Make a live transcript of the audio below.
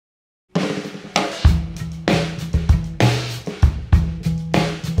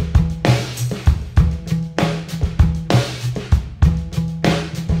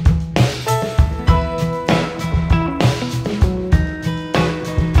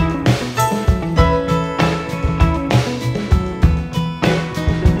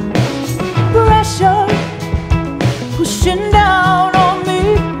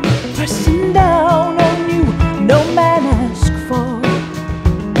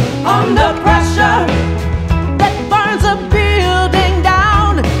under pressure that burns a building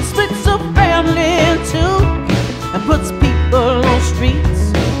down, splits a family in two, and puts people on streets.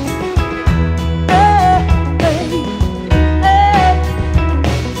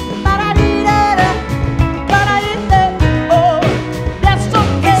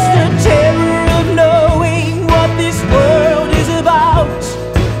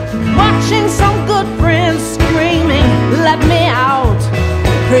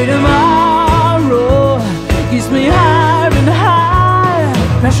 Pray tomorrow keeps me higher and higher.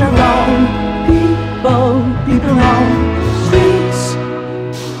 Pressure on people on streets.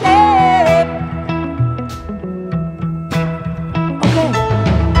 Yeah. Okay.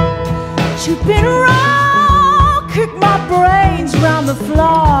 Chipping around, kick my brains round the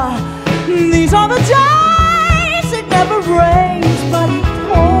floor. These are the days it never rains, but it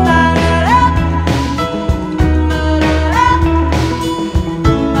pours.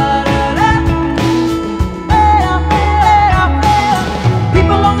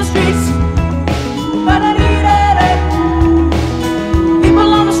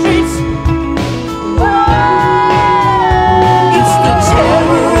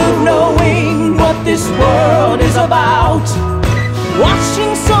 This world is about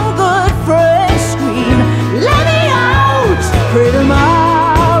watching some good friends scream, let me out. Pray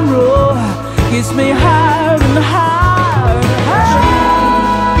tomorrow gets me higher and higher and higher.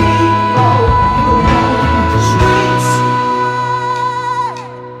 People on the streets.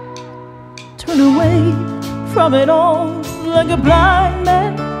 Turn away from it all like a blind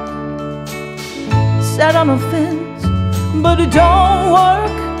man, sat on a fence, but it don't work.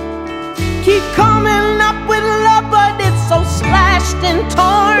 Keep coming up with love, but it's so slashed and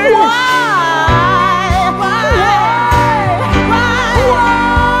torn. Why? Why? Why?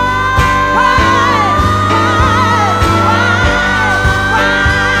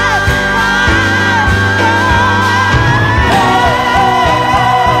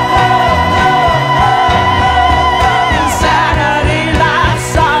 Insanity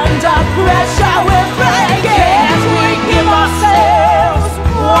lies under pressure. We're breaking. Can't we give ourselves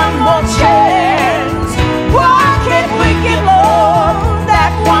one more chance?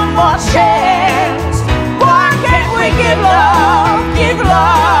 Chance. Why can't we give love, give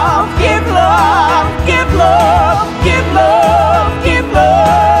love, give love, give love, give love, give love?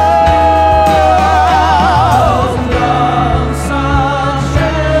 Love's such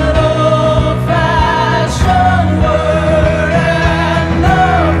an old-fashioned word, and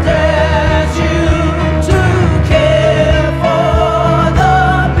love dares you to care for the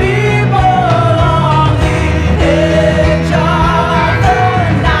people on the edge of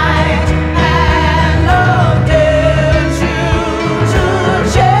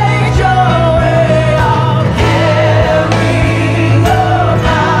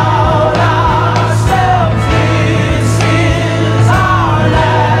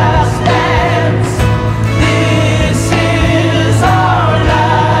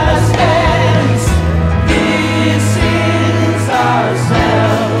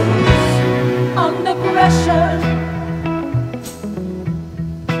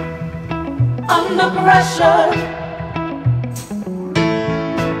under pressure,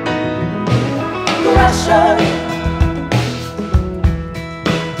 pressure.